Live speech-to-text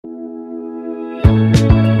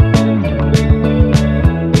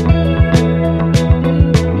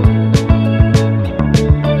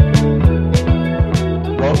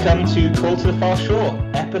to The Far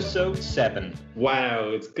Shore, episode 7. Wow,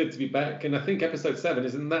 it's good to be back. And I think episode 7,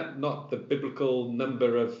 isn't that not the biblical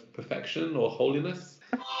number of perfection or holiness?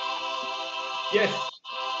 Yes.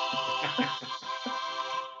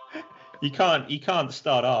 You can't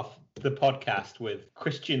start off the podcast with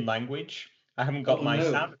Christian language. I haven't got my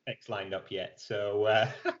sound effects lined up yet, so...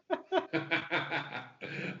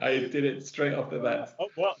 I did it straight off the bat. Oh,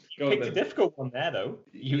 well, you picked a difficult one there, though.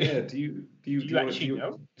 Do you want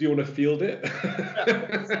to field it?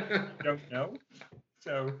 I don't know.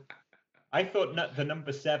 So, I thought the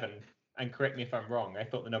number 7, and correct me if I'm wrong, I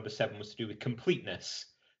thought the number 7 was to do with completeness.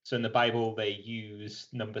 So in the Bible, they use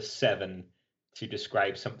number 7 to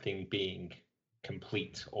describe something being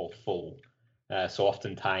complete or full. So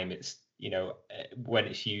oftentimes it's, when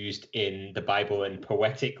it's used in the Bible in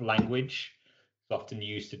poetic language, it's often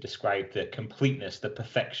used to describe the completeness, the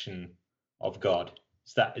perfection of God.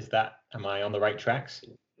 Is that? Am I on the right tracks?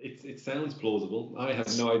 It sounds plausible. I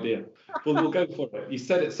have no idea. Well, we'll go for it. You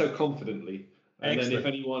said it so confidently. And Excellent.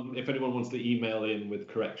 Then if anyone wants to email in with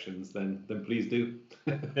corrections, then please do.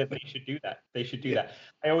 They should do that. They should do that.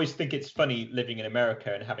 I always think it's funny living in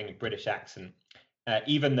America and having a British accent.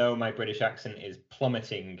 Even though my British accent is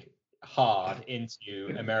plummeting hard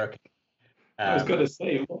into American. I was going to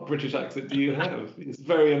say, what British accent do you have? It's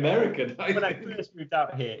very American. When I first moved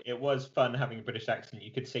out here, it was fun having a British accent.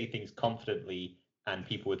 You could say things confidently and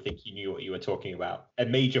people would think you knew what you were talking about. A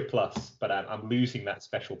major plus, but I'm losing that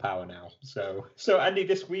special power now. So Andy,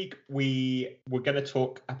 this week we're going to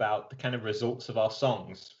talk about the kind of results of our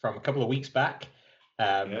songs from a couple of weeks back.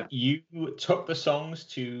 You took the songs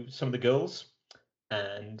to some of the girls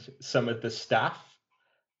and some of the staff,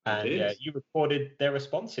 and you recorded their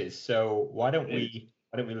responses. So why don't we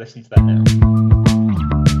listen to that now?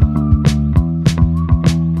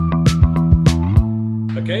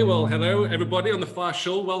 Okay, well, hello everybody on the Far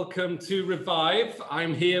Shore. Welcome to Revive.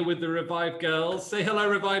 I'm here with the Revive girls. Say hello,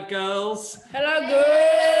 Revive girls. Hello, girls.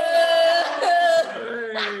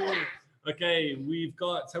 Hey. Okay, we've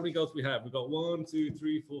got, how many girls we have? We've got 1, 2,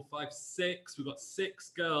 3, 4, 5, 6. We've got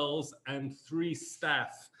 6 girls and 3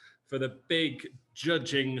 staff for the big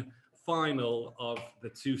judging final of the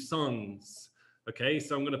 2 songs. Okay,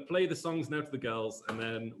 so I'm going to play the songs now to the girls and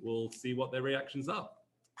then we'll see what their reactions are.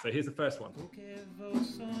 So here's the first one.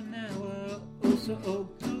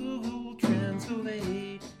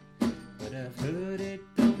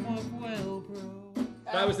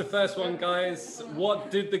 That was the first one, guys. What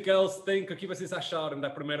did the girls think? O que vocês acharam da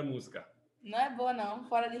primeira música? Não é boa, não.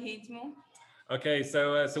 Fora de ritmo. Okay,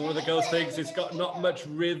 so one of the girls thinks it's got not much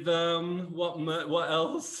rhythm. What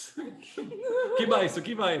else? Que mais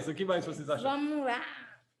vocês acham? Vamos lá.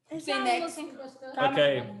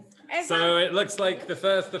 Okay, so it looks like the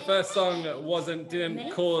first song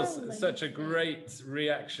didn't cause such a great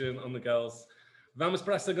reaction on the girls. Vamos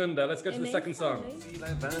para a segunda. Let's go to the second song.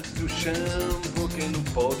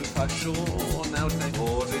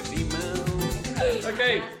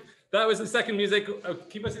 Okay, that was the second music. O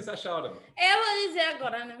que vocês acharam? Eu vou dizer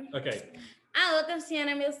agora, né? Okay. A outra assim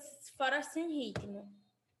era meio fora sem ritmo.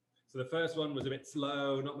 So the first one was a bit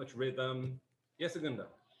slow, not much rhythm. Yes, segunda.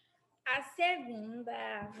 A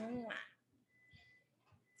segunda, vamos lá.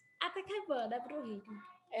 Até que é boa, dá pro ritmo.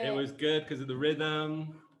 It was good because of the rhythm.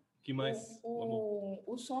 Que mais?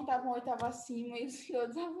 O som tava uma oitava acima e os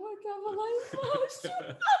outros tava uma oitava lá embaixo.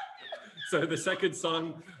 So the second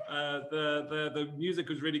song, the music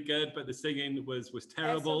was really good, but the singing was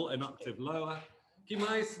terrible, an octave lower. Que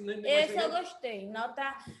mais? Esse eu gostei.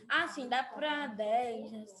 Nota assim, dá pra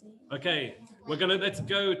 10 assim. Okay, let's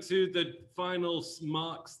go to the final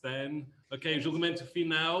marks then. Okay, julgamento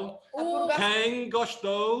final. Quem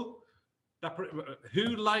gostou?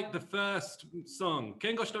 Who liked the first song?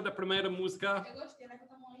 Quem gostou da primeira música? Eu gostei, né?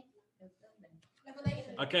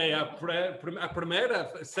 Okay, a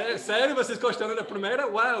primeira. Sério, vocês gostaram da primeira?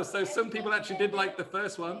 Wow, so some people actually did like the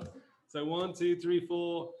first one. So 1, 2, 3,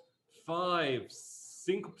 4, 5.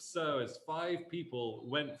 5 pessoas, 5 people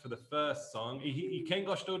went for the first song. E quem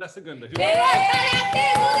gostou da segunda? Who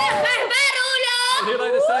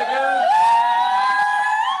liked the second?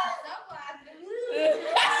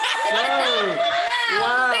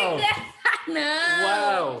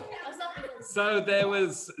 Wow. So there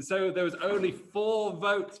was only 4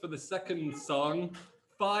 votes for the second song,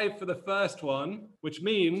 5 for the first one, which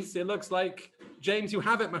means it looks like, James, you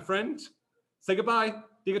have it, my friend. Say goodbye.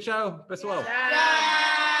 Diga ciao, pessoal.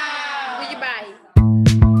 Goodbye.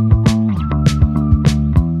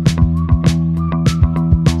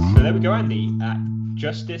 So there we go, Andy.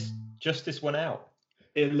 Justice won out.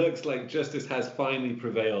 It looks like justice has finally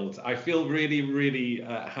prevailed. I feel really, really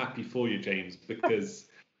happy for you, James, because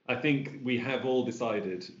I think we have all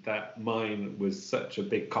decided that mine was such a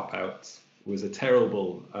big cop-out, was a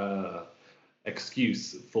terrible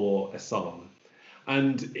excuse for a song.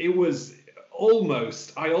 And it was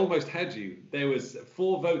I almost had you. There was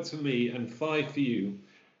 4 votes for me and 5 for you.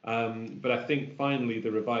 But I think finally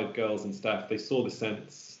the Revived girls and staff, they saw the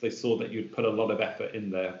sense, they saw that you'd put a lot of effort in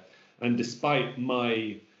there. And despite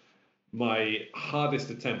my hardest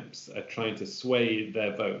attempts at trying to sway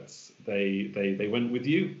their votes, they went with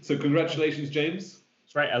you. So congratulations, James.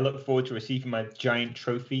 That's right. I look forward to receiving my giant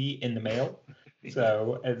trophy in the mail.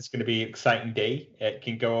 So it's going to be an exciting day. It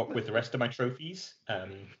can go up with the rest of my trophies.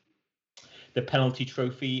 The penalty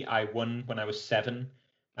trophy I won when I was 7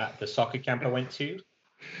 at the soccer camp I went to.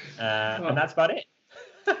 And that's about it.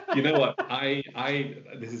 You know what?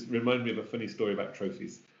 This is remind me of a funny story about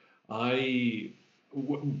trophies.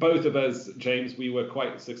 Both of us, James, we were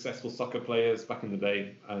quite successful soccer players back in the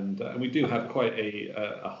day, and we do have quite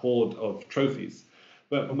a hoard of trophies.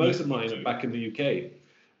 But most of mine are back in the UK.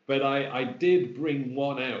 But I did bring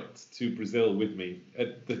one out to Brazil with me,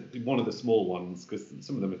 one of the small ones, because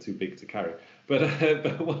some of them are too big to carry. But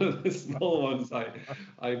one of the small ones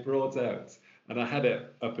I brought out. And I had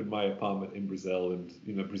it up in my apartment in Brazil, and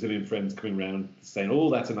Brazilian friends coming around saying, "Oh,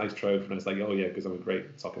 that's a nice trophy." And I was like, "Oh yeah, because I'm a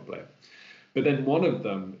great soccer player." But then one of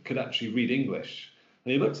them could actually read English,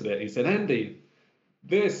 and he looked at it. And he said, "Andy,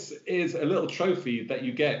 this is a little trophy that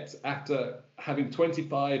you get after having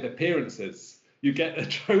 25 appearances. You get a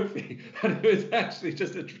trophy," and it was actually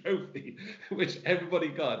just a trophy which everybody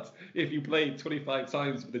got if you played 25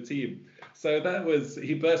 times with the team. So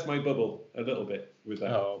he burst my bubble a little bit with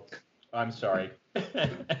that. Oh. I'm sorry.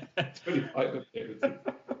 25 appearances.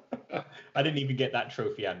 I didn't even get that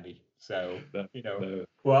trophy, Andy. So No.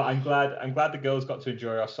 Well, I'm glad the girls got to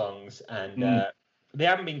enjoy our songs, and they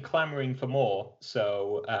haven't been clamoring for more.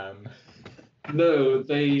 So no,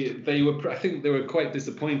 they were. I think they were quite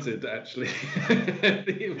disappointed actually. I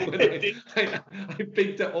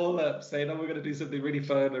picked it all up, saying, "Oh, we're going to do something really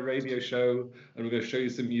fun, a radio show, and we're going to show you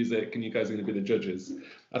some music, and you guys are going to be the judges."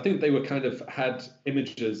 I think they were had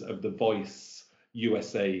images of The Voice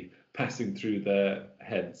USA passing through their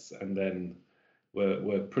heads, and then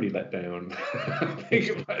were pretty let down.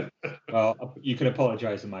 Well, you can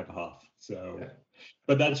apologise on my behalf. So, yeah.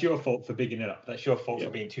 But that's your fault for bigging it up. That's your fault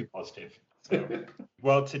for being too positive. So,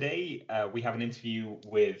 well, today we have an interview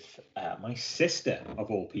with my sister, of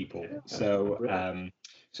all people. So,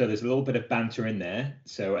 so there's a little bit of banter in there.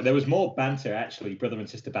 So there was more banter, actually, brother and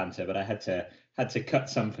sister banter, but I had to cut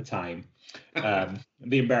some for time.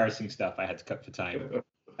 The embarrassing stuff I had to cut for time.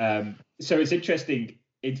 So it's interesting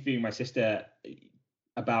interviewing my sister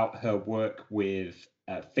about her work with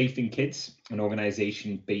Faith in Kids, an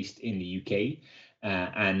organisation based in the UK.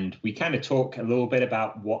 And we kind of talk a little bit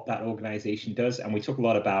about what that organisation does. And we talk a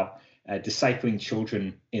lot about discipling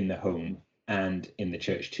children in the home and in the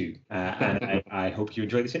church too. And I hope you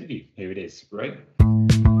enjoy this interview. Here it is. Right.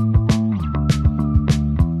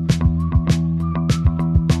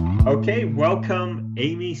 Okay, welcome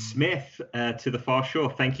Amy Smith to the Far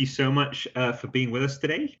Shore. Thank you so much for being with us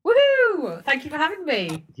today. Woohoo! Thank you for having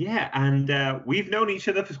me. Yeah, and we've known each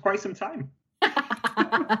other for quite some time.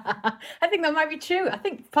 I think that might be true. I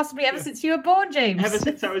think possibly ever since you were born, James. Ever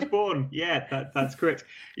since I was born. Yeah, that's correct.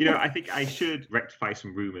 I think I should rectify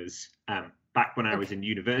some rumours. Back when I was in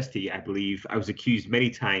university, I believe I was accused many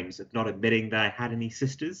times of not admitting that I had any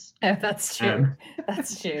sisters. Oh, that's true.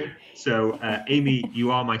 That's true. So, Amy,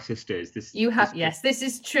 you are my sister. Yes, this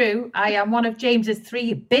is true. I am one of James's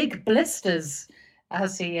 3 big blisters,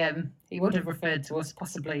 as he would have referred to us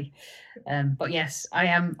possibly. But yes, I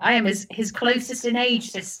am his closest in age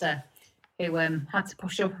sister, who had to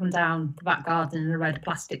push up and down the back garden in a red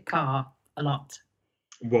plastic car a lot.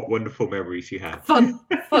 What wonderful memories you have. Fun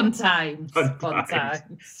times. Fun times.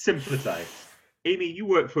 Simpler times. Amy, you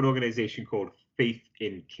work for an organisation called Faith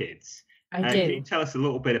in Kids. I do. Can you tell us a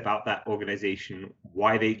little bit about that organisation,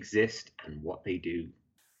 why they exist and what they do?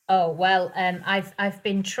 Oh, well, I've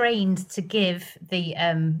been trained to give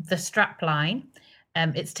the strap line.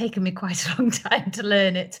 It's taken me quite a long time to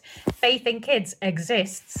learn it. Faith in Kids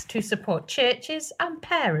exists to support churches and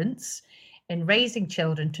parents in raising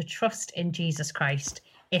children to trust in Jesus Christ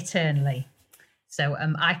eternally. So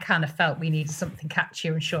I kind of felt we needed something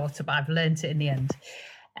catchier and shorter, but I've learned it in the end.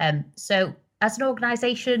 So as an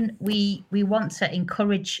organisation, we want to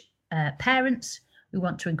encourage parents. We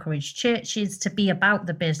want to encourage churches to be about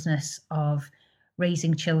the business of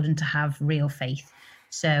raising children to have real faith.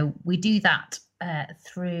 So we do that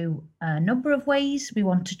through a number of ways. We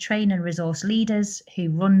want to train and resource leaders who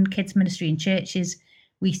run kids ministry in churches.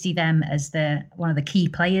 We see them as one of the key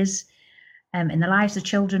players. in the lives of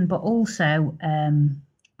children, but also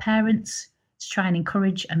parents to try and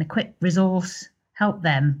encourage and equip, resource, help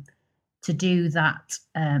them to do that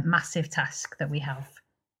massive task that we have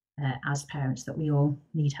as parents that we all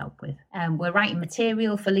need help with. We're writing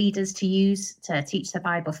material for leaders to use to teach the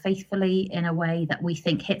Bible faithfully in a way that we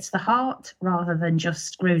think hits the heart rather than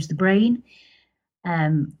just grows the brain.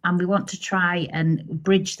 And we want to try and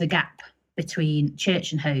bridge the gap between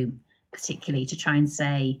church and home, particularly to try and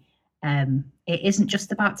say it isn't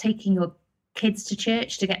just about taking your kids to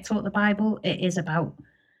church to get taught the Bible. It is about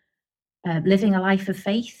living a life of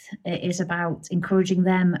faith. It is about encouraging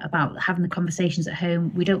them, about having the conversations at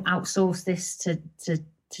home. We don't outsource this to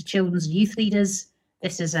children's and youth leaders.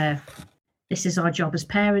 This is our job as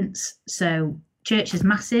parents. So church is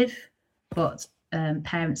massive, but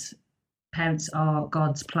parents are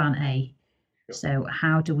God's plan A. Sure. So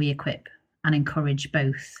how do we equip and encourage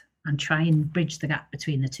both and try and bridge the gap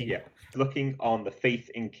between the two? Yeah. Looking on the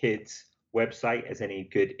Faith in Kids website, as any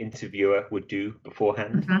good interviewer would do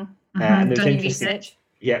beforehand. And there's Done your interesting- research.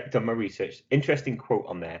 Yeah, done my research. Interesting quote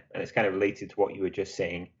on there, and it's kind of related to what you were just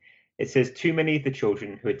saying. It says, too many of the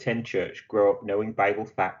children who attend church grow up knowing Bible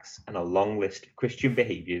facts and a long list of Christian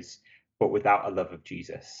behaviors, but without a love of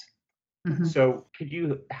Jesus. Mhm. So could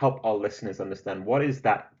you help our listeners understand what is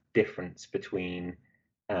that difference between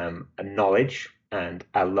a knowledge and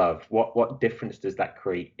a love? What difference does that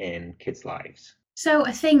create in kids' lives? So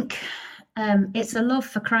I think it's a love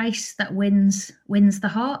for Christ that wins the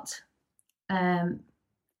heart.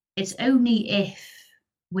 It's only if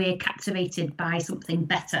we're captivated by something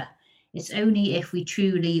better. It's only if we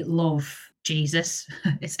truly love Jesus.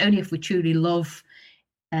 It's only if we truly love.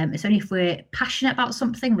 It's only if we're passionate about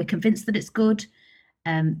something, we're convinced that it's good.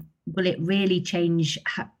 Will it really change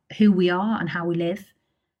who we are and how we live?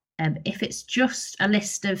 If it's just a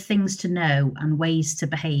list of things to know and ways to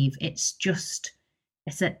behave, it's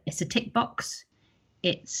a tick box.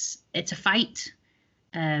 It's a fight.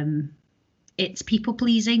 It's people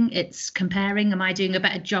pleasing. It's comparing. Am I doing a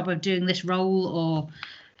better job of doing this role or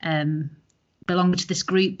belonging to this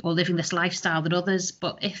group or living this lifestyle than others?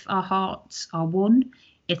 But if our hearts are one,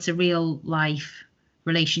 it's a real life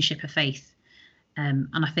relationship of faith. And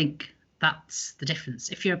I think that's the difference.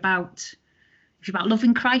 If you're about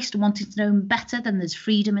loving Christ and wanting to know him better, then there's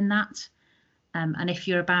freedom in that. And if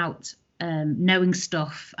you're about knowing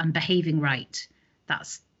stuff and behaving right,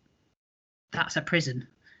 that's a prison.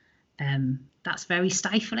 That's very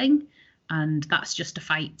stifling, and that's just a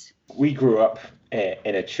fight. We grew up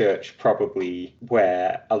in a church probably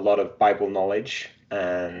where a lot of Bible knowledge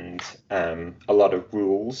and a lot of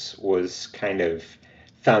rules was kind of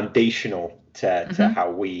foundational to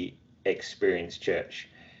how we experience church.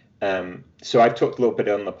 So I've talked a little bit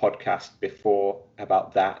on the podcast before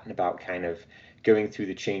about that and about kind of going through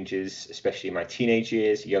the changes, especially in my teenage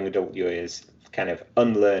years, young adult years, kind of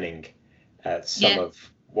unlearning some of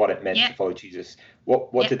what it meant to follow Jesus.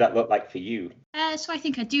 What did that look like for you? So I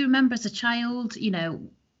think I do remember as a child,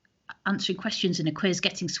 answering questions in a quiz,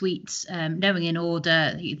 getting sweets, knowing in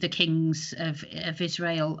order the kings of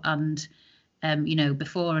Israel and,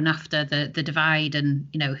 before and after the divide and,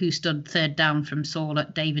 who stood third down from Saul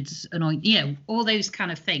at David's anointing, all those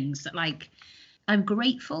kind of things that I'm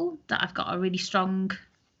grateful that I've got a really strong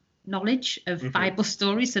knowledge of Bible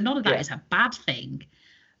stories. So none of that is a bad thing.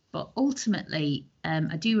 But ultimately,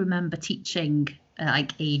 I do remember teaching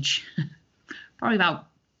age, probably about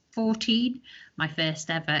 14, my first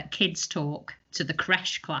ever kids talk to the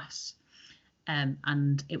creche class.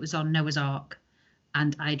 And it was on Noah's Ark.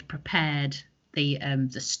 And I'd prepared the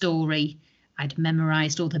story. I'd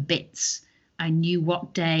memorized all the bits. I knew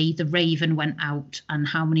what day the raven went out and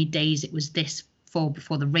how many days it was this for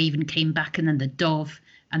before the raven came back, and then the dove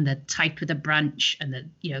and the type of the branch and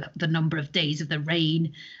the number of days of the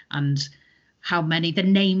rain and the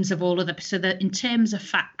names of all of so that in terms of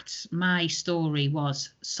facts, my story was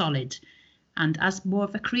solid. And as more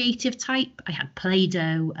of a creative type, I had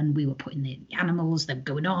Play-Doh and we were putting the animals, them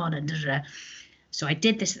going on and so I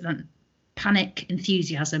did this panic,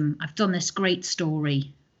 enthusiasm. I've done this great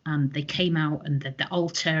story. And they came out and the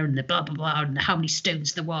altar and the blah, blah, blah, and how many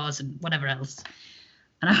stones there was and whatever else.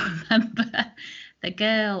 And I remember the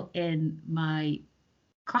girl in my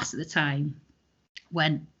class at the time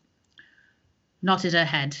nodded her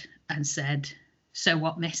head and said, "So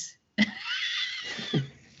what, miss?" And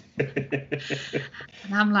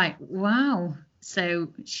I'm like, wow. So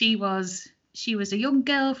she was a young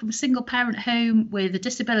girl from a single parent home with a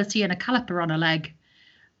disability and a caliper on her leg.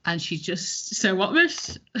 And she just, "So what,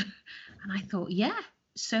 miss?" And I thought, yeah,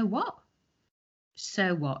 so what?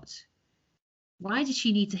 So what? Why did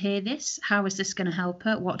she need to hear this? How is this going to help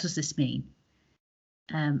her? What does this mean?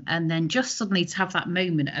 And then just suddenly to have that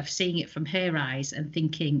moment of seeing it from her eyes and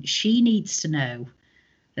thinking she needs to know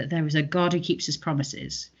that there is a God who keeps his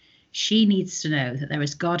promises. She needs to know that there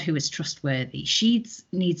is God who is trustworthy. She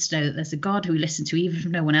needs to know that there's a God who we listen to even if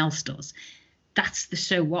no one else does. That's the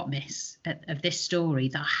so what miss of this story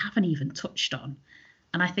that I haven't even touched on.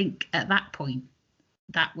 And I think at that point,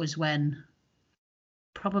 that was when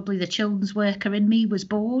probably the children's worker in me was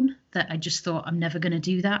born, that I just thought, I'm never going to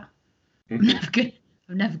do that. I'm never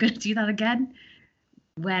going to do that again.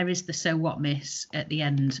 Where is the so what miss at the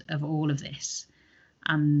end of all of this?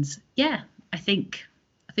 And yeah, I think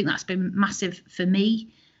that's been massive for me.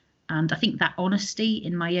 And I think that honesty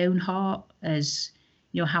in my own heart, as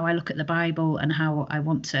you know, how I look at the Bible and how I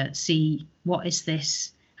want to see, what is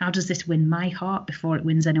this? How does this win my heart before it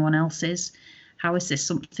wins anyone else's? How is this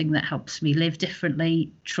something that helps me live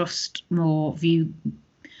differently, trust more, view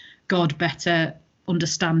God better,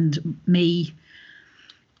 understand me?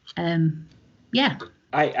 Yeah.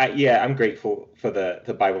 I'm grateful for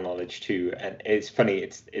the Bible knowledge too. And it's funny,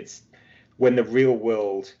 it's when the real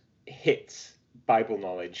world hits Bible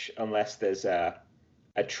knowledge, unless there's a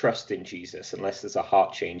trust in Jesus, unless there's a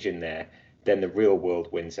heart change in there, then the real world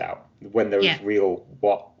wins out. When there is real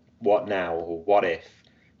what now or what if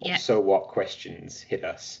or so what questions hit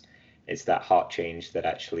us, it's that heart change that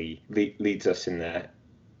actually leads us in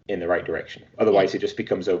the right direction. Otherwise, it just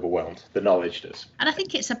becomes overwhelmed. The knowledge does. And I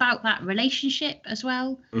think it's about that relationship as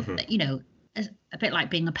well. That, you know, a bit like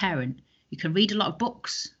being a parent. You can read a lot of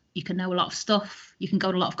books, you can know a lot of stuff, you can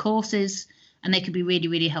go to a lot of courses, and they can be really,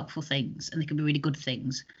 really helpful things, and they can be really good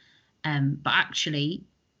things. But actually,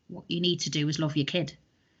 what you need to do is love your kid.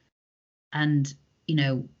 And, you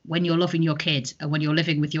know, when you're loving your kid and when you're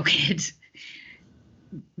living with your kid,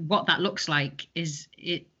 what that looks like is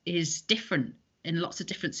different in lots of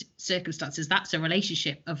different circumstances. That's a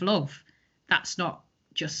relationship of love. That's not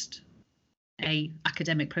just a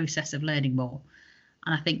academic process of learning more.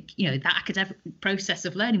 And I think, you know, that academic process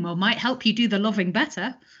of learning more might help you do the loving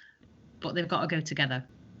better, but they've got to go together.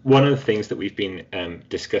 One of the things that we've been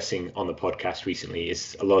discussing on the podcast recently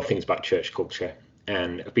is a lot of things about church culture.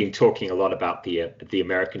 And I've been talking a lot about the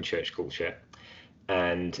American church culture.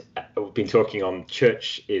 And we've been talking on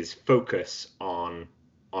church's focus on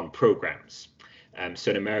programs.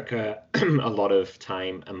 So in America, a lot of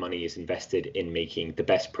time and money is invested in making the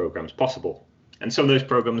best programs possible. And some of those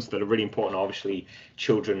programs that are really important are obviously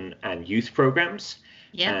children and youth programs.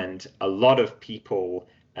 Yeah. And a lot of people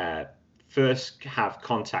first have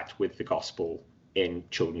contact with the gospel in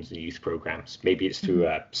children's and youth programs. Maybe it's through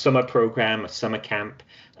a summer program, a summer camp,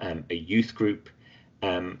 a youth group.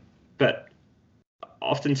 But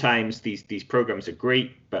oftentimes these programs are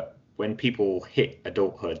great, but when people hit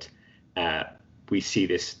adulthood, we see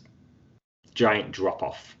this giant drop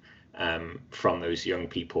off from those young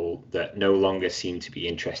people that no longer seem to be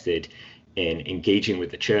interested in engaging with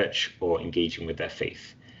the church or engaging with their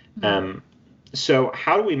faith. So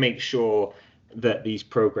how do we make sure that these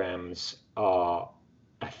programs are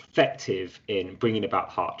effective in bringing about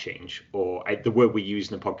heart change? Or the word we use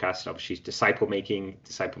in the podcast obviously is disciple making.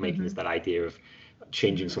 Disciple making is that idea of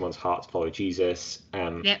changing someone's heart to follow Jesus.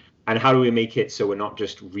 And how do we make it so we're not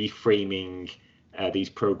just reframing these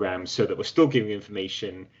programs so that we're still giving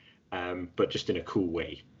information, but just in a cool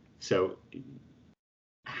way? So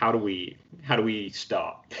how do we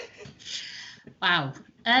start? Wow.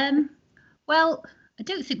 Well, I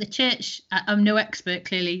don't think the church, I'm no expert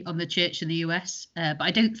clearly on the church in the US, but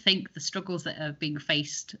I don't think the struggles that are being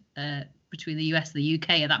faced between the US and the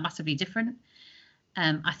UK are that massively different.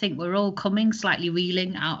 I think we're all coming slightly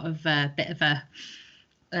reeling out of a bit of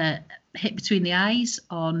a hit between the eyes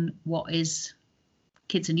on what is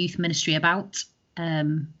kids and youth ministry about.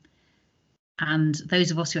 And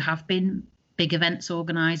those of us who have been big events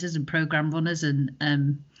organisers and programme runners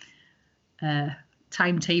and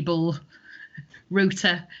timetable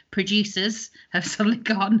rota producers have suddenly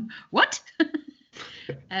gone, what?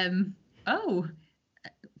 Oh,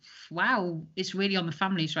 wow, it's really on the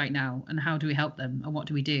families right now. And how do we help them? And what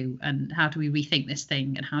do we do? And how do we rethink this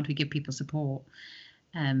thing? And how do we give people support?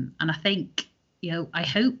 And I think, you know, I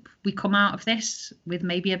hope we come out of this with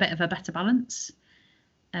maybe a bit of a better balance.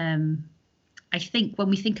 I think when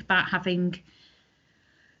we think about having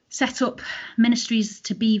set up ministries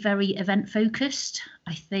to be very event focused,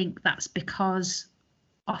 I think that's because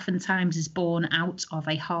oftentimes is born out of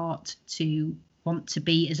a heart to want to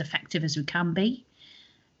be as effective as we can be.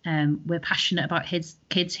 We're passionate about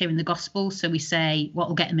kids hearing the gospel, so we say what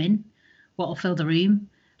will get them in, what will fill the room.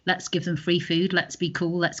 Let's give them free food. Let's be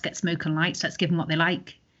cool. Let's get smoke and lights. Let's give them what they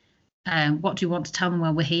like. What do we want to tell them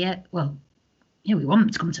while we're here? Well, you know, we want them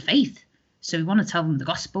to come to faith. So we want to tell them the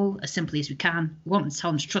gospel as simply as we can. We want to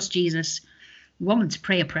tell them to trust Jesus. We want them to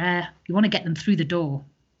pray a prayer. We want to get them through the door.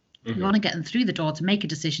 Mm-hmm. We want to get them through the door to make a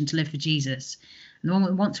decision to live for Jesus. And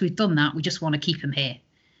then once we've done that, we just want to keep them here.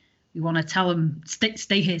 We want to tell them,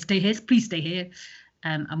 stay here, please stay here.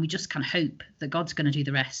 And we just kind of hope that God's going to do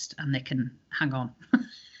the rest and they can hang on.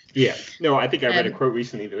 Yeah. No, I think I read a quote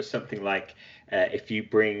recently that was something like, if you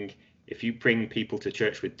bring people to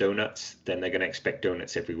church with donuts, then they're going to expect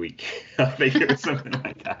donuts every week. I think it was something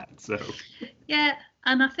like that. So yeah,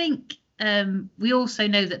 and I think we also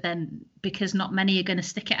know that then, because not many are going to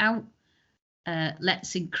stick it out,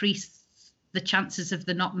 let's increase the chances of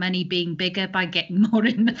the not many being bigger by getting more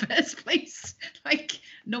in the first place, like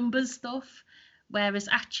numbers stuff. Whereas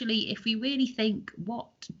actually, if we really think, what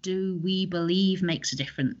do we believe makes a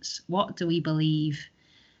difference? What do we believe?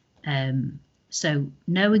 So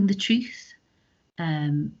knowing the truth,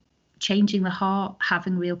 changing the heart,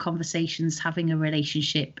 having real conversations, having a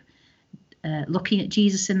relationship, looking at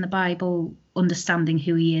Jesus in the Bible, understanding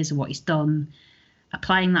who he is and what he's done,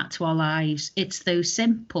 applying that to our lives. It's those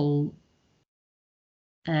simple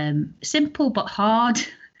but hard,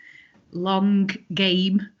 long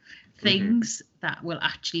game things that will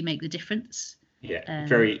actually make the difference. Yeah,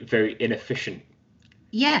 very, very inefficient.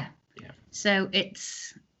 Yeah. Yeah. So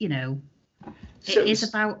it's, it is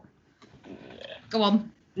about. Go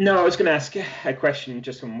on. No, I was going to ask a question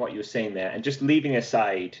just on what you were saying there, and just leaving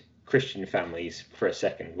aside Christian families for a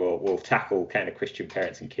second. We'll tackle kind of Christian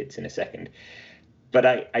parents and kids in a second.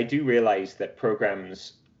 But I do realize that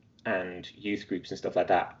programs and youth groups and stuff like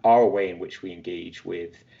that are a way in which we engage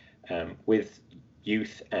with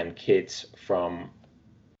youth and kids from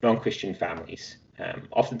non-Christian families.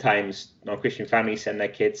 Oftentimes, non-Christian families send their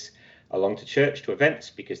kids along to church, to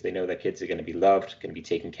events, because they know their kids are going to be loved, going to be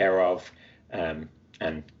taken care of,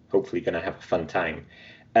 and hopefully going to have a fun time.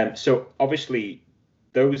 So obviously,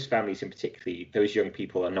 those families in particular, those young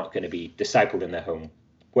people are not going to be discipled in their home.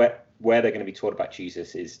 Where they're going to be taught about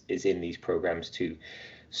Jesus is in these programs too.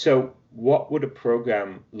 So what would a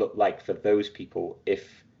program look like for those people if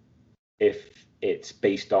it's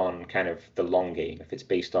based on kind of the long game, if it's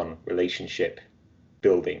based on relationship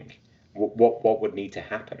building? What would need to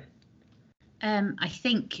happen? I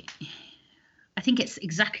think it's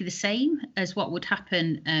exactly the same as what would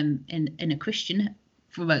happen in a Christian,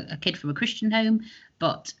 from a kid from a Christian home,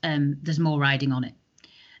 but there's more riding on it.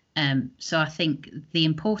 So I think the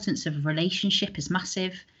importance of a relationship is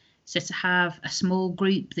massive. So to have a small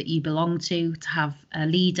group that you belong to have a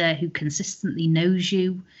leader who consistently knows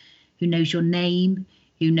you, who knows your name,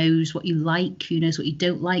 who knows what you like, who knows what you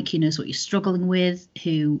don't like, who knows what you're struggling with,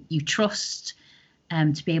 who you trust,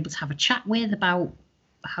 to be able to have a chat with about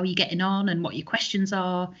how you're getting on and what your questions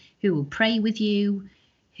are, who will pray with you,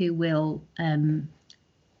 who won't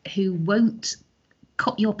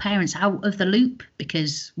cut your parents out of the loop,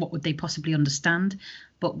 because what would they possibly understand,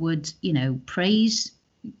 but would, praise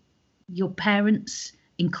your parents,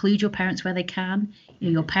 include your parents where they can.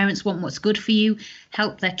 Your parents want what's good for you,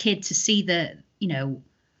 help their kid to see that,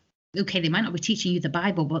 okay, they might not be teaching you the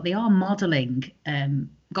Bible, but they are modeling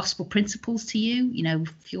gospel principles to you.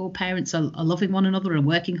 If your parents are loving one another and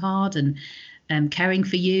working hard and caring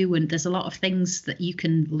for you, and there's a lot of things that you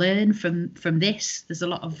can learn from this. There's a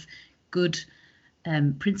lot of good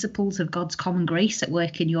principles of God's common grace at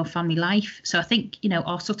work in your family life. So I think,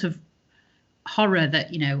 our sort of horror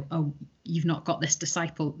that, oh, you've not got this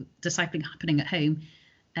discipling happening at home.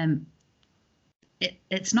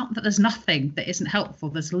 It's not that there's nothing that isn't helpful.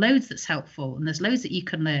 There's loads that's helpful, and there's loads that you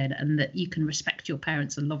can learn, and that you can respect your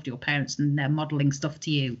parents and love your parents, and they're modeling stuff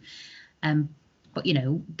to you. But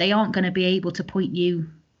they aren't going to be able to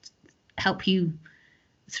help you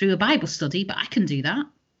through a Bible study, but I can do that.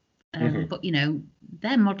 But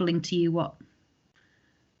they're modeling to you what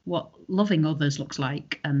loving others looks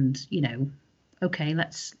like, and okay,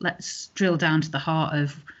 let's drill down to the heart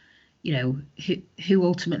of who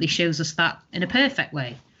ultimately shows us that in a perfect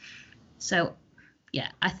way. So yeah,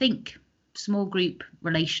 I think small group,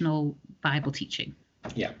 relational Bible teaching.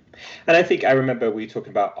 Yeah. And I think I remember we talking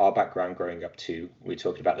about our background growing up too. We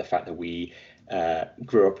talked about the fact that we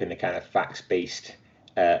grew up in a kind of facts-based,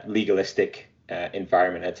 legalistic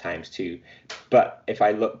environment at times too. But if I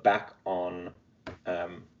look back on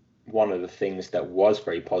one of the things that was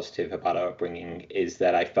very positive about our upbringing is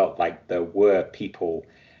that I felt like there were people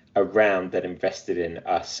around that invested in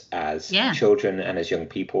us as children and as young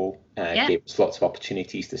people, gave us lots of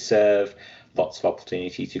opportunities to serve, lots of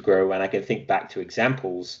opportunities to grow. And I can think back to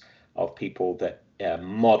examples of people that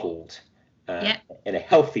modeled in a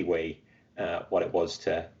healthy way what it was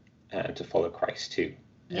to follow Christ too.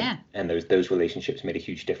 And those relationships made a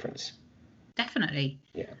huge difference. definitely.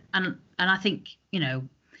 Yeah. And I think,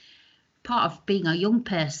 part of being a young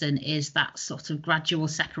person is that sort of gradual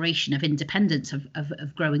separation of independence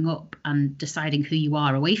of growing up and deciding who you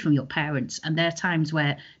are away from your parents. And there are times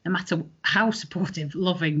where, no matter how supportive,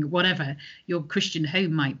 loving, whatever your Christian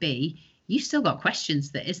home might be, you still got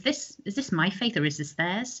questions that is this my faith or is this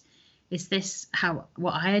theirs? Is this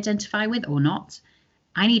what I identify with or not?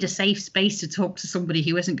 I need a safe space to talk to somebody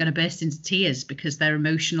who isn't going to burst into tears because their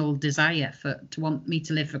emotional desire to want me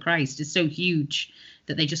to live for Christ is so huge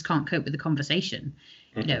that they just can't cope with the conversation.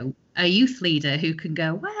 Mm-hmm. A youth leader who can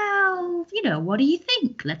go, well, what do you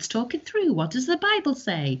think? Let's talk it through. What does the Bible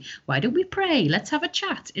say? Why don't we pray? Let's have a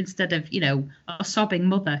chat, instead of, a sobbing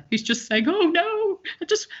mother who's just saying, oh no, I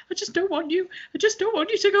just don't want you. I just don't want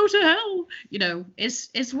you to go to hell.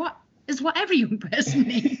 Is what every young person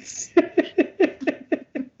needs.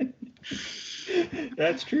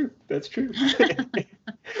 That's true.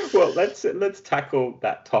 Well, let's tackle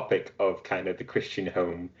that topic of kind of the Christian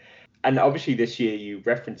home. And obviously this year you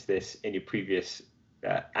referenced this in your previous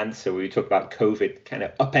answer where you talk about COVID kind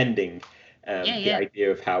of upending the idea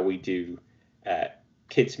of how we do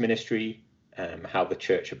kids ministry, how the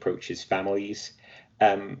church approaches families.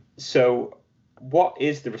 So what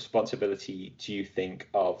is the responsibility, do you think,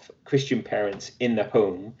 of Christian parents in the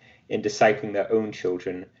home in discipling their own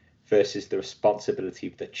children versus the responsibility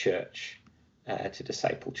of the church to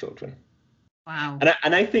disciple children? Wow.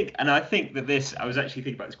 And I think that this, I was actually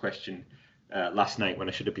thinking about this question last night when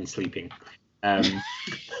I should have been sleeping.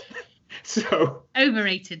 So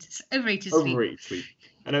overrated sleep.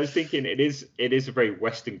 And I was thinking it is a very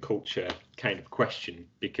Western culture kind of question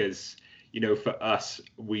because, for us,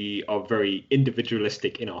 we are very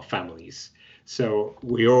individualistic in our families. So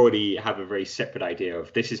we already have a very separate idea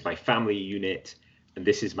of this is my family unit and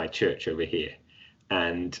this is my church over here.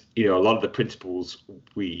 And, a lot of the principles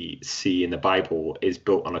we see in the Bible is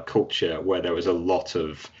built on a culture where there was a lot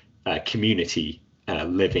of community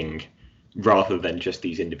living rather than just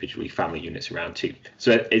these individually family units around too.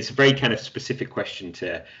 So it's a very kind of specific question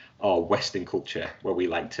to our Western culture where we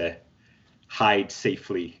like to hide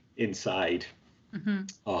safely inside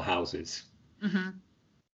our houses. Mm-hmm.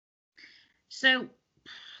 So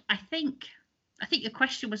I think your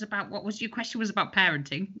question was about, what was your question? Was about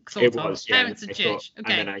parenting. It was, yeah. Parents and church.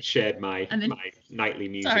 Okay. And then I shared my nightly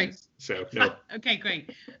musings. So no. Okay,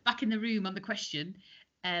 great. Back in the room on the question.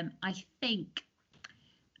 I think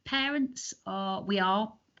parents we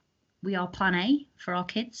are plan A for our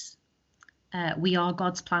kids. We are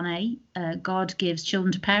God's plan A. God gives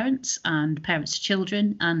children to parents and parents to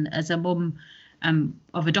children. And as a mum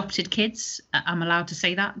of adopted kids, I'm allowed to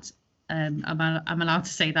say that. I'm allowed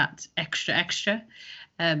to say that extra.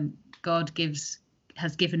 God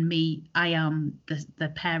has given me, I am the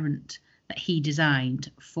parent that he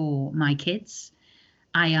designed for my kids.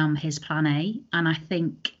 I am his plan A. And I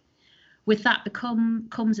think with that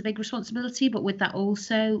comes a big responsibility, but with that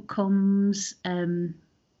also comes,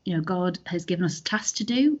 God has given us a task to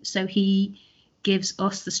do. So he gives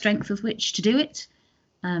us the strength with which to do it.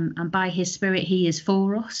 And by his spirit, he is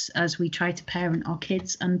for us as we try to parent our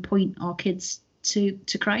kids and point our kids to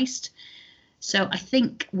Christ. So I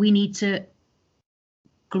think we need to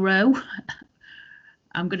grow.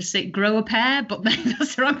 I'm going to say grow a pair, but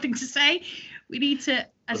that's the wrong thing to say. We need to,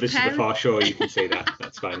 as this parents, is the far shore, you can say that.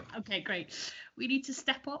 That's fine. Okay, great. We need to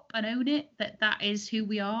step up and own it, that is who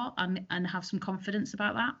we are, and have some confidence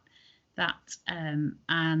about that. And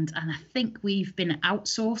I think we've been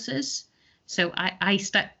outsourcers. So I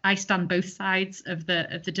stand both sides of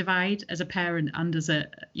the divide as a parent and as a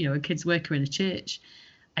kids worker in a church.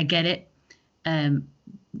 I get it.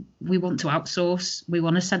 We want to outsource. We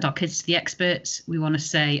want to send our kids to the experts. We want to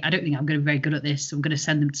say, I don't think I'm going to be very good at this, so I'm going to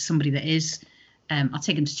send them to somebody that is. I'll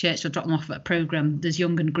take them to church. I'll drop them off at a program. There's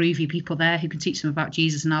young and groovy people there who can teach them about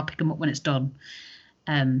Jesus, and I'll pick them up when it's done.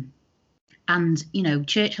 And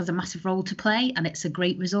church has a massive role to play, and it's a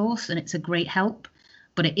great resource and it's a great help,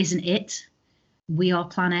 but it isn't it. We are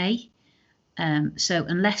plan A. So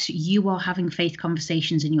unless you are having faith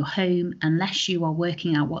conversations in your home, unless you are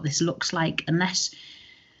working out what this looks like, unless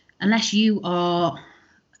you are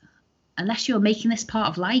making this part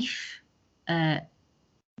of life,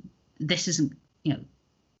 this isn't,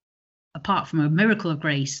 apart from a miracle of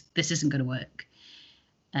grace, this isn't going to work.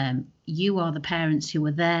 You are the parents who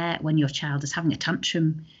are there when your child is having a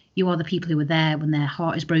tantrum. You are the people who are there when their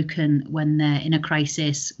heart is broken, when they're in a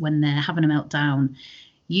crisis, when they're having a meltdown.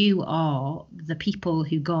 You are the people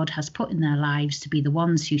who God has put in their lives to be the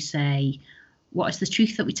ones who say, what is the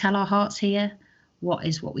truth that we tell our hearts here? What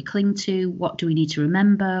is what we cling to? What do we need to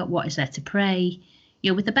remember? What is there to pray?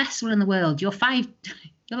 With the best will in the world, your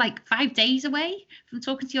you're like 5 days away from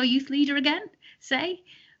talking to your youth leader again, say.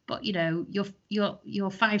 But you're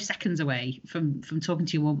 5 seconds away from talking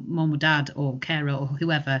to your mum or dad or carer or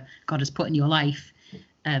whoever God has put in your life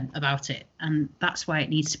about it. And that's why it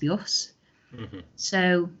needs to be us. Mm-hmm.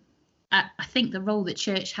 So I think the role that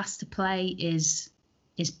church has to play is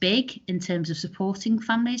big in terms of supporting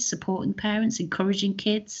families, supporting parents, encouraging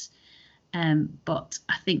kids. But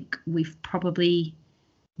I think we've probably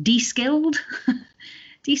de-skilled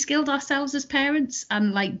ourselves as parents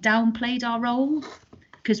and like downplayed our role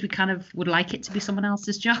because we kind of would like it to be someone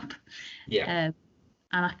else's job. Yeah.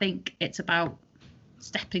 And I think it's about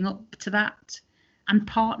stepping up to that and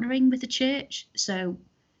partnering with the church. So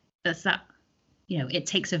there's that, it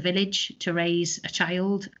takes a village to raise a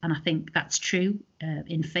child. And I think that's true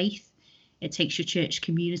in faith. It takes your church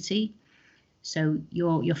community. So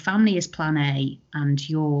your family is plan A and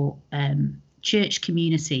your church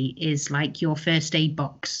community is like your first aid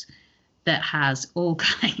box that has all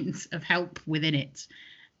kinds of help within it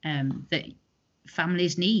that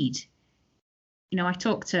families need. I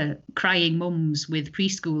talk to crying mums with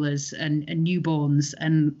preschoolers and newborns,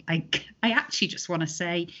 and I actually just want to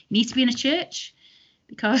say you need to be in a church,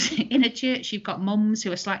 because in a church you've got mums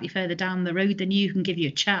who are slightly further down the road than you, who can give you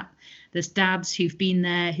a chat. There's dads who've been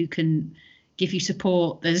there who can give you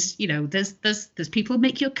support. There's people who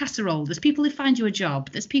make you a casserole. There's people who find you a job.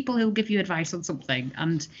 There's people who will give you advice on something,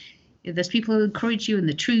 and there's people who encourage you in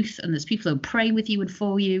the truth, and there's people who pray with you and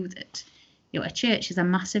for you. That a church is a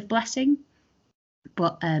massive blessing,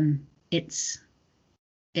 but it's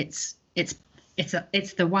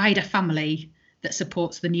the wider family that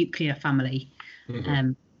supports the nuclear family,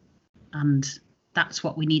 and that's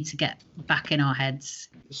what we need to get back in our heads.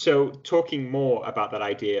 So talking more about that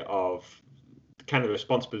idea of kind of the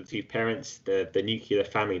responsibility of parents, the nuclear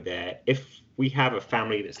family there, if we have a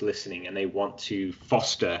family that's listening and they want to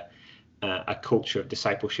foster a culture of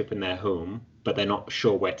discipleship in their home, but they're not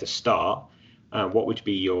sure where to start, what would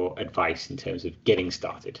be your advice in terms of getting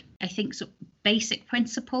started? I think so, basic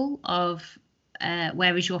principle of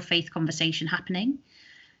where is your faith conversation happening?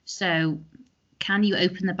 So do you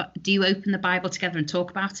open the Bible together and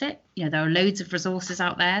talk about it? There are loads of resources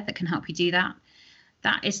out there that can help you do that.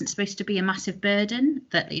 That isn't supposed to be a massive burden,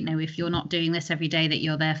 that, if you're not doing this every day, that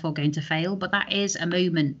you're therefore going to fail. But that is a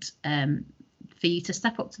moment for you to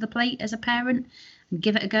step up to the plate as a parent and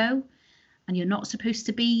give it a go. And you're not supposed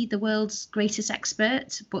to be the world's greatest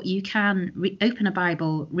expert, but you can open a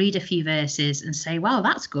Bible, read a few verses and say, well,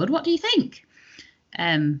 that's good. What do you think?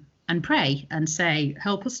 And pray and say,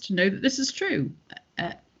 help us to know that this is true.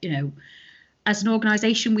 As an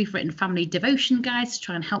organisation, we've written family devotion guides to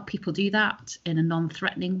try and help people do that in a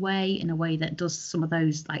non-threatening way, in a way that does some of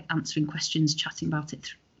those, like answering questions, chatting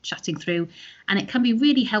through. And it can be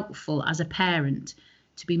really helpful as a parent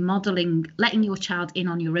to be modelling, letting your child in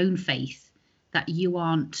on your own faith, that you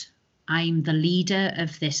aren't, I'm the leader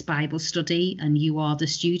of this Bible study and you are the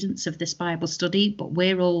students of this Bible study, but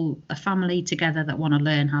we're all a family together that want to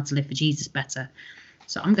learn how to live for Jesus better.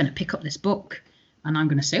 So I'm going to pick up this book and I'm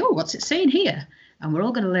going to say, oh, what's it saying here? And we're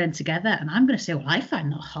all going to learn together. And I'm going to say, well, I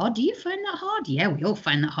find that hard. Do you find that hard? Yeah, we all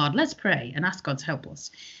find that hard. Let's pray and ask God to help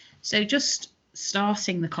us. So just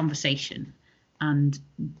starting the conversation and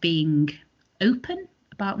being open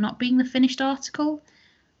about not being the finished article.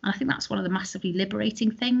 And I think that's one of the massively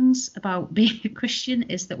liberating things about being a Christian,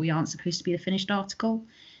 is that we aren't supposed to be the finished article.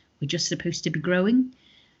 We're just supposed to be growing.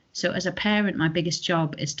 So as a parent, my biggest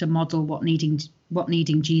job is to model what needing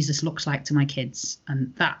Jesus looks like to my kids.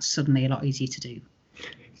 And that's suddenly a lot easier to do.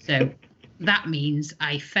 So that means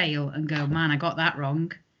I fail and go, man, I got that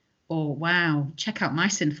wrong. Or, wow, check out my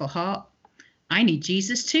sinful heart. I need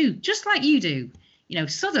Jesus too, just like you do.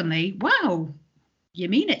 Suddenly, wow, you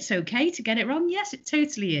mean it's okay to get it wrong? Yes, it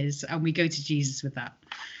totally is. And we go to Jesus with that.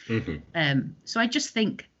 Mm-hmm. So I just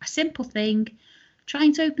think a simple thing,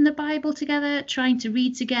 trying to open the Bible together, trying to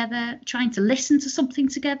read together, trying to listen to something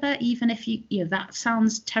together, even if that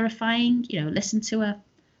sounds terrifying, listen to a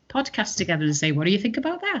podcast together and say, what do you think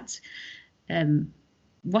about that?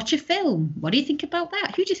 Watch a film. What do you think about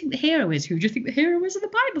that? Who do you think the hero is? Who do you think the hero is of the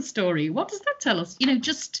Bible story? What does that tell us?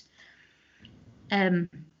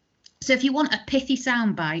 So if you want a pithy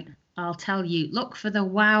soundbite, I'll tell you, look for the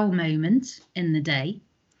wow moment in the day.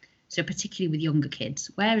 So particularly with younger kids,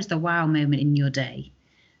 where is the wow moment in your day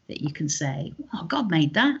that you can say, oh, God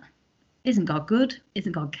made that. Isn't God good?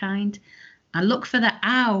 Isn't God kind? And look for the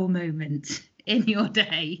ow moment in your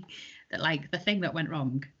day, that like the thing that went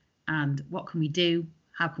wrong. And what can we do?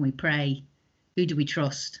 How can we pray? Who do we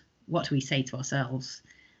trust? What do we say to ourselves?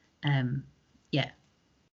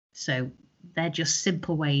 So they're just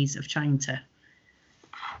simple ways of trying to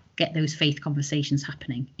get those faith conversations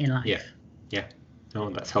happening in life. Yeah. Oh,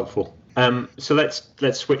 that's helpful. So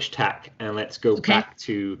let's switch tack and let's go back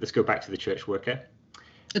to the church worker.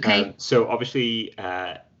 Okay. So obviously,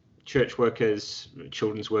 church workers,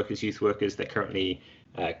 children's workers, youth workers, they're currently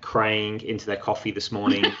crying into their coffee this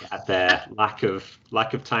morning at their lack of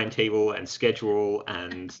timetable and schedule,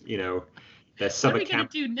 and their summer camp. What are we going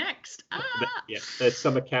to do next? Their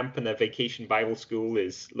summer camp and their vacation Bible school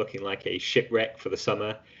is looking like a shipwreck for the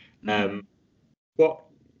summer.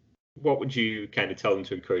 What would you kind of tell them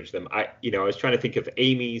to encourage them? I was trying to think of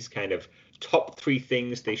Amy's kind of top 3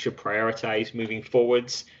 things they should prioritize moving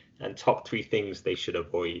forwards and top 3 things they should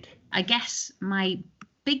avoid. I guess my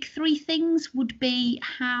big 3 things would be,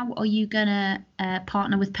 how are you going to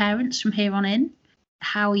partner with parents from here on in?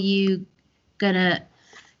 How are you going to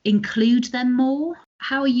include them more?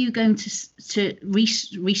 How are you going to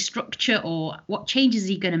restructure, or what changes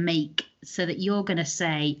are you going to make so that you're going to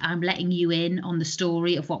say, I'm letting you in on the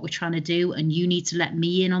story of what we're trying to do, and you need to let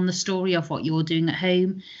me in on the story of what you're doing at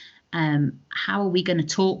home? How are we going to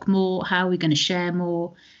talk more? How are we going to share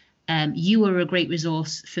more? You are a great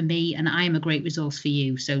resource for me, and I am a great resource for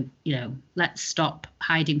you. So, let's stop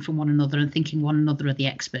hiding from one another and thinking one another are the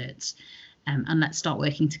experts. And let's start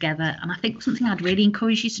working together. And I think something I'd really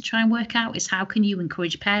encourage you to try and work out is, how can you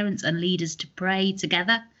encourage parents and leaders to pray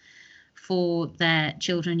together for their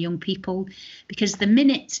children and young people? Because the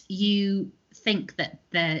minute you think that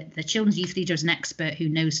the children's youth leader is an expert who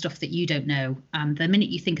knows stuff that you don't know, and the minute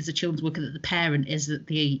you think as a children's worker that the parent is a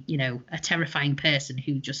terrifying person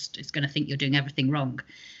who just is going to think you're doing everything wrong,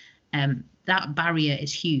 that barrier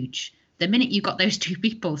is huge. The minute you've got those 2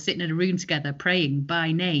 people sitting in a room together praying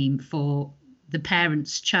by name for the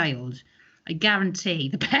parent's child, I guarantee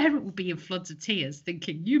the parent will be in floods of tears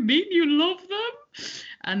thinking, you mean you love them?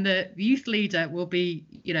 And the youth leader will be,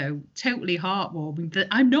 totally heartwarming that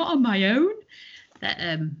I'm not on my own.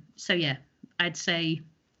 So yeah, I'd say,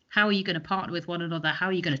 how are you going to partner with one another? How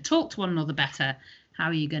are you going to talk to one another better? How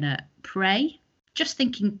are you going to pray? Just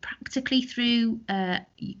thinking practically through,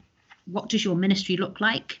 what does your ministry look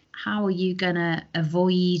like? How are you going to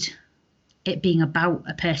avoid it being about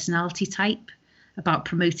a personality type, about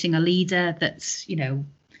promoting a leader that's,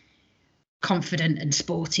 confident and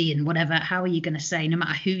sporty and whatever? How are you going to say, no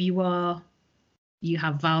matter who you are, you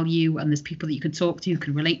have value, and there's people that you can talk to who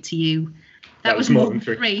can relate to you? That was more than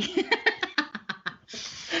 3.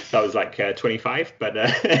 That was like 25, but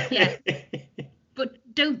yeah. But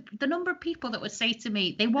the number of people that would say to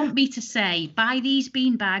me, they want me to say, buy these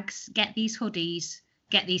bean bags, get these hoodies,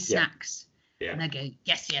 get these snacks. Yeah. And I go,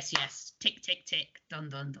 yes, tick, tick, tick, done,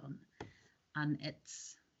 done, done. And it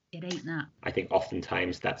ain't that. I think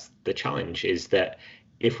oftentimes that's the challenge, is that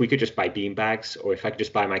if we could just buy bean bags, or if I could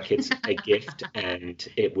just buy my kids a gift, and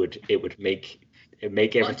it would make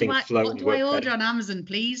everything flow. What do I order on Amazon,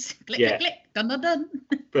 please? Click, click, click, done, done, done.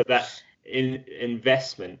 But that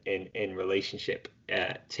investment in relationship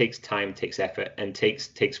takes time, takes effort, and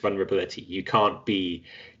takes vulnerability. You can't be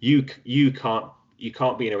in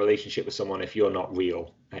a relationship with someone if you're not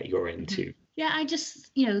real at your end too. Yeah, I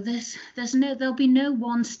just, there'll be no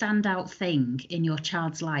one standout thing in your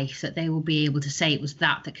child's life that they will be able to say it was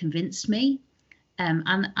that convinced me. And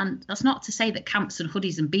that's not to say that camps and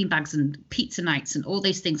hoodies and beanbags and pizza nights and all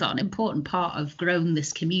those things are an important part of growing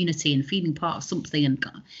this community and feeling part of something.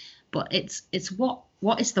 But it's what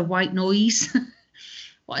is the white noise?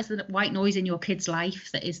 What is the white noise in your kid's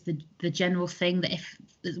life that is the general thing that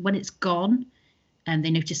when it's gone and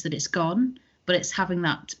they notice that it's gone, but it's having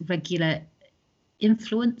that regular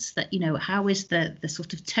influence that, how is the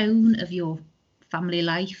sort of tone of your family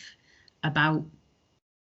life about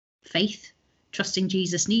faith, trusting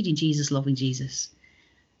Jesus, needing Jesus, loving Jesus?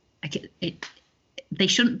 They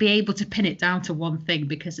shouldn't be able to pin it down to one thing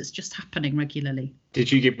because it's just happening regularly.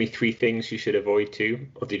 Did you give me 3 things you should avoid too?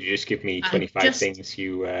 Or did you just give me 25 things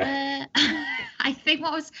you... I think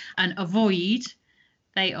and avoid,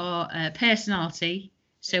 they are personality.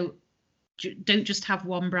 So don't just have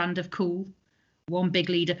one brand of cool, one big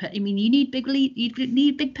leader. I mean, you need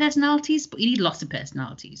big personalities, but you need lots of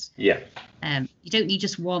personalities. Yeah. You don't need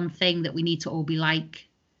just one thing that we need to all be like.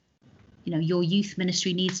 Your youth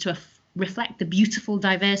ministry needs to reflect the beautiful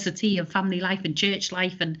diversity of family life and church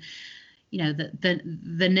life, and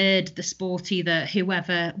the nerd, the sporty, the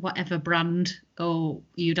whoever, whatever brand or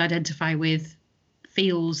you'd identify with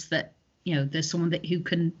feels that there's someone that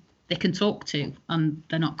they can talk to and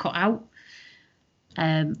they're not cut out.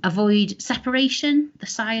 Avoid separation, the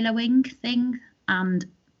siloing thing, and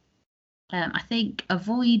I think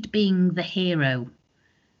avoid being the hero.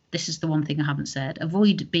 This is the one thing I haven't said.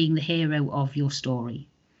 Avoid being the hero of your story.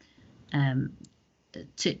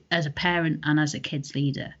 as a parent and as a kids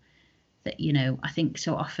leader. That, you know, I think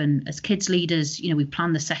so often as kids leaders, you know, we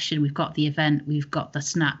plan the session, we've got the event, we've got the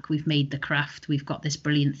snack, we've made the craft, we've got this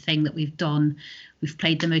brilliant thing that we've done, we've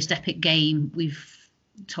played the most epic game, we've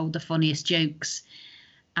told the funniest jokes,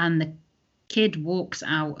 and the kid walks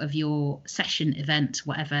out of your session, event,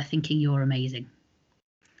 whatever, thinking you're amazing,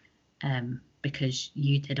 because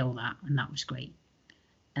you did all that and that was great.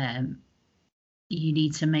 You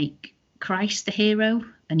need to make Christ the hero,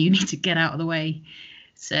 and you need to get out of the way.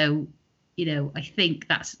 So, you know, I think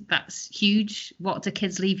that's huge. What do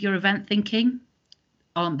kids leave your event thinking?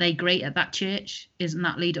 Aren't they great at that church? Isn't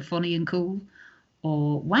that leader funny and cool?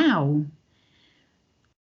 Or, wow,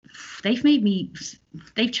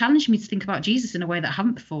 they've challenged me to think about Jesus in a way that I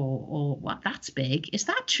haven't before. Or, what, that's big. Is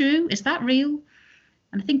that true? Is that real?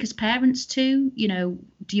 And I think as parents too, you know,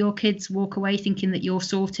 do your kids walk away thinking that you're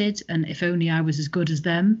sorted and if only I was as good as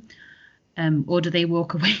them? Or do they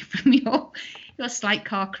walk away from your slight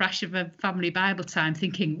car crash of a family Bible time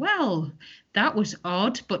thinking, well, that was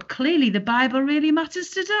odd, but clearly the Bible really matters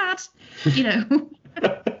to Dad. You know,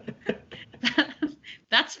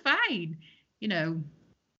 that's fine. You know,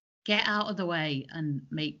 get out of the way and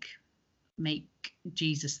make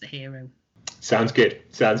Jesus the hero. Sounds good.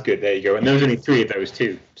 There you go. And there was only 3 of those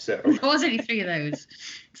too. So there was only 3 of those.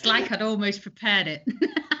 It's like I'd almost prepared it,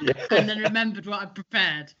 yeah. And then remembered what I'd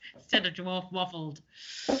prepared instead of waffled.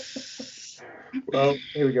 Well,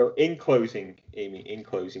 here we go. In closing, Amy. In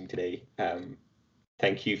closing today,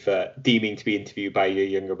 thank you for deeming to be interviewed by your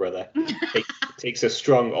younger brother. It takes a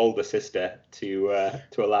strong older sister to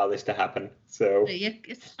allow this to happen. So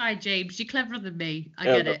it's fine, James. You're cleverer than me. I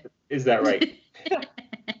get it. Is that right?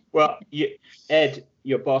 Well, Ed,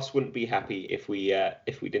 your boss wouldn't be happy if we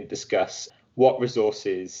didn't discuss what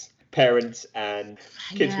resources parents and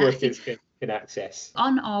kids workers can access.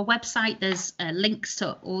 On our website, there's links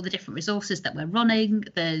to all the different resources that we're running.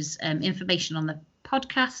 There's information on the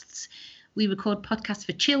podcasts. We record podcasts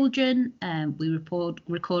for children. We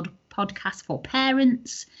record podcasts for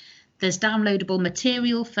parents. There's downloadable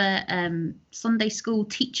material for Sunday school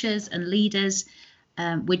teachers and leaders.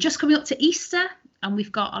 We're just coming up to Easter, and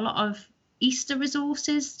we've got a lot of Easter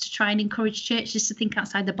resources to try and encourage churches to think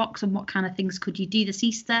outside the box on what kind of things could you do this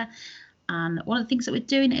Easter. And one of the things that we're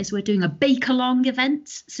doing is we're doing a bake-along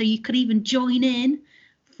event, so you could even join in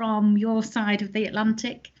from your side of the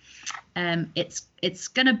Atlantic. It's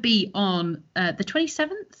going to be on the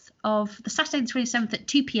 27th of the Saturday, the 27th at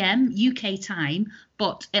 2 p.m. UK time,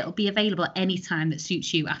 but it'll be available at any time that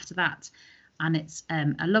suits you after that. And it's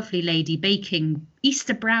a lovely lady baking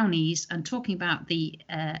Easter brownies and talking about the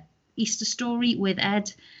Easter story with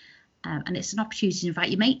Ed. And it's an opportunity to invite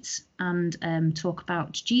your mates and talk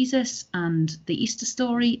about Jesus and the Easter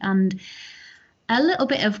story and a little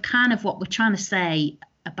bit of kind of what we're trying to say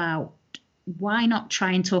about why not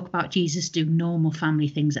try and talk about Jesus doing normal family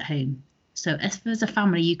things at home. So if there's a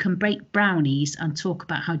family, you can bake brownies and talk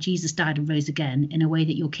about how Jesus died and rose again in a way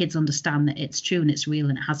that your kids understand that it's true and it's real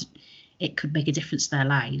and it could make a difference to their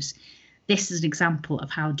lives. This is an example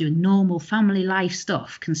of how doing normal family life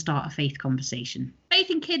stuff can start a faith conversation.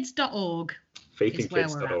 Faithinkids.org.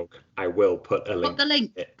 Faithinkids.org. I will put a link.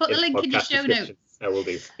 Put the link in the show notes. I will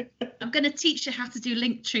do. I'm going to teach you how to do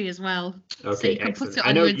Linktree as well. Okay, so you can excellent. put it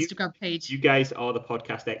on your Instagram page. You guys are the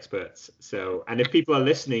podcast experts. So, and if people are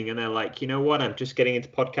listening and they're like, you know what, I'm just getting into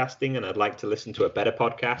podcasting and I'd like to listen to a better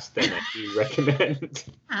podcast, then I do recommend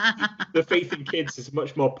the Faith in Kids is a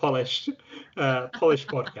much more polished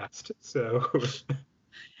podcast. So,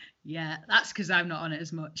 yeah, that's because I'm not on it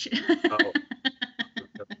as much. Oh,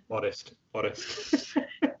 modest.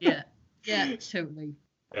 Yeah, totally.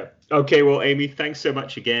 Yeah. Okay, well, Amy, thanks so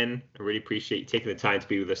much again. I really appreciate you taking the time to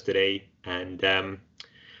be with us today. And I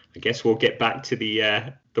guess we'll get back to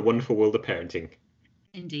the wonderful world of parenting.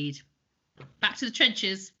 Indeed. Back to the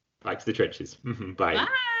trenches. Back to the trenches. Mm-hmm. Bye. Bye.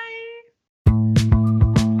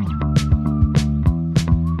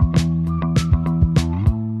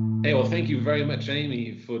 Hey, well, thank you very much,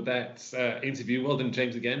 Amy, for that interview. Well done,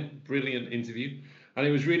 James, again. Brilliant interview. And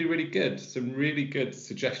it was really, really good. Some really good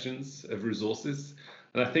suggestions of resources.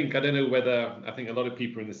 And I think a lot of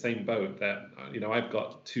people are in the same boat that, I've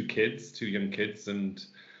got 2 young kids, and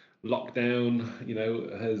lockdown,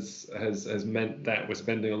 has meant that we're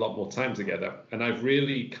spending a lot more time together. And I've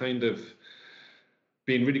really kind of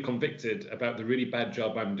being really convicted about the really bad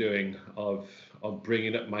job I'm doing of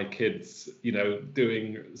bringing up my kids,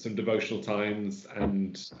 doing some devotional times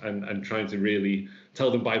and trying to really tell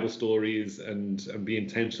them Bible stories and be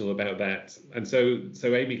intentional about that. And so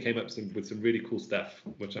Amy came up with some really cool stuff,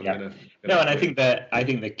 which I'm gonna and I think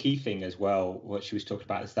the key thing as well, what she was talking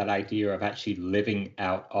about, is that idea of actually living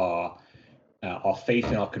out our faith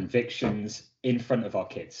and our convictions in front of our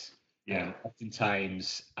kids. Yeah.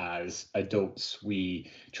 Oftentimes, as adults,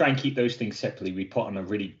 we try and keep those things separately. We put on a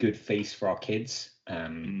really good face for our kids,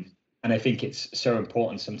 and I think it's so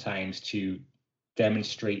important sometimes to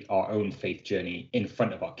demonstrate our own faith journey in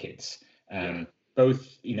front of our kids,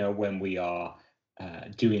 both when we are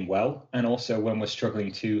doing well, and also when we're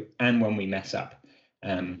struggling to, and when we mess up.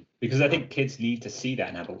 Because I think kids need to see that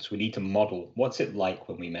in adults. We need to model what's it like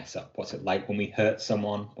when we mess up, what's it like when we hurt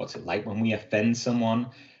someone, what's it like when we offend someone.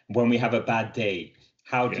 When we have a bad day,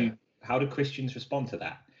 how do Christians respond to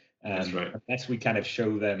that? That's right. Unless we kind of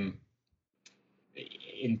show them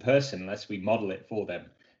in person, unless we model it for them,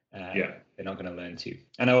 they're not going to learn to.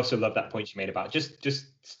 And I also love that point you made about just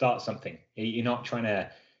start something. You're not trying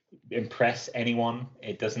to impress anyone.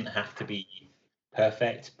 It doesn't have to be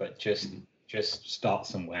perfect, but just start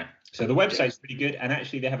somewhere. So the website's pretty good, and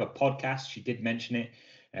actually they have a podcast. She did mention it.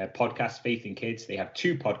 Podcast Faith in Kids. They have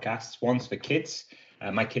 2 podcasts. One's for kids.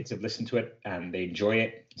 My kids have listened to it and they enjoy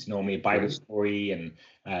it. It's normally a Bible story, and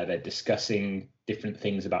they're discussing different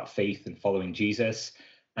things about faith and following Jesus.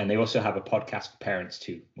 And they also have a podcast for parents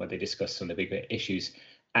too, where they discuss some of the bigger issues.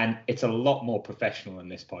 And it's a lot more professional than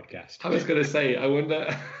this podcast. I was going to say, I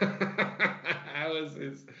wonder how is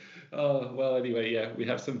this? Oh, well, anyway, we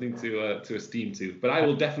have something to esteem to. But I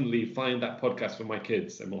will definitely find that podcast for my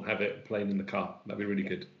kids, and we'll have it playing in the car. That'd be really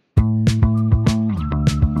good.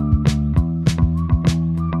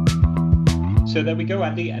 So there we go,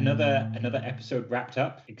 Andy. Another episode wrapped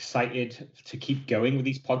up. Excited to keep going with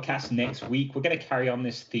these podcasts. Next week, we're going to carry on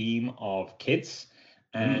this theme of kids,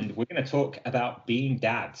 and we're going to talk about being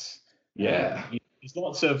dads. Yeah. There's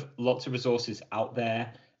lots of resources out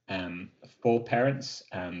there for parents.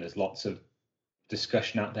 There's lots of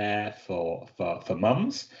discussion out there for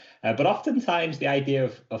mums, but oftentimes the idea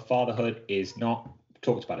of fatherhood is not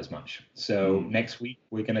talked about as much. So next week,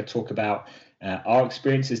 we're going to talk about our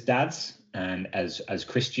experience as dads, and as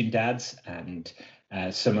Christian dads, and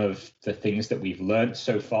some of the things that we've learned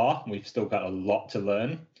so far. We've still got a lot to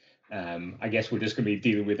learn. I guess we're just going to be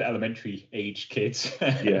dealing with elementary age kids.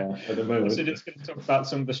 At the moment. So just going to talk about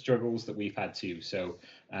some of the struggles that we've had too. So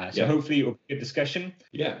hopefully it'll be a good discussion.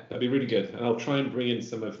 Yeah, that'd be really good. And I'll try and bring in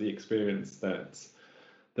some of the experience that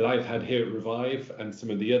I've had here at Revive, and some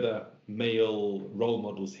of the other male role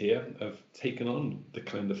models here have taken on the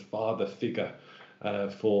kind of father figure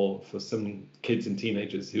for some kids and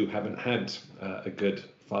teenagers who haven't had a good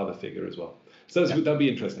father figure as well. So that'll be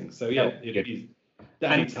interesting. So it'll be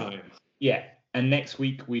daddy time. Yeah. And next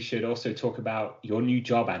week we should also talk about your new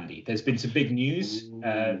job, Andy. There's been some big news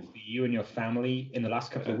for you and your family in the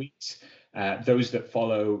last couple of weeks. Those that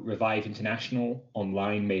follow Revive International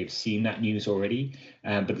online may have seen that news already,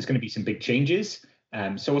 but there's going to be some big changes.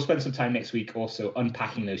 So we'll spend some time next week also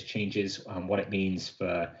unpacking those changes and what it means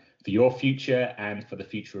for your future and for the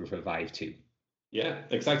future of Revive too. Yeah,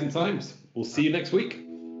 exciting times. We'll see you next week.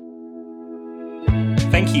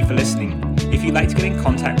 Thank you for listening. If you'd like to get in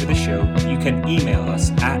contact with the show, you can email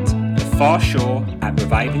us at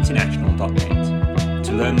thefarshore@reviveinternational.net.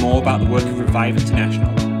 To learn more about the work of Revive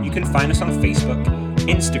International, you can find us on Facebook,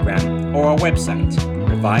 Instagram, or our website,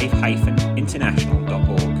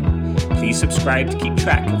 revive-international.org. Please subscribe to keep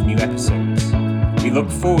track of new episodes. We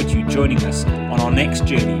look forward to you joining us on our next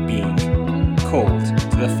journey, being called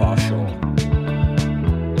to the far shore.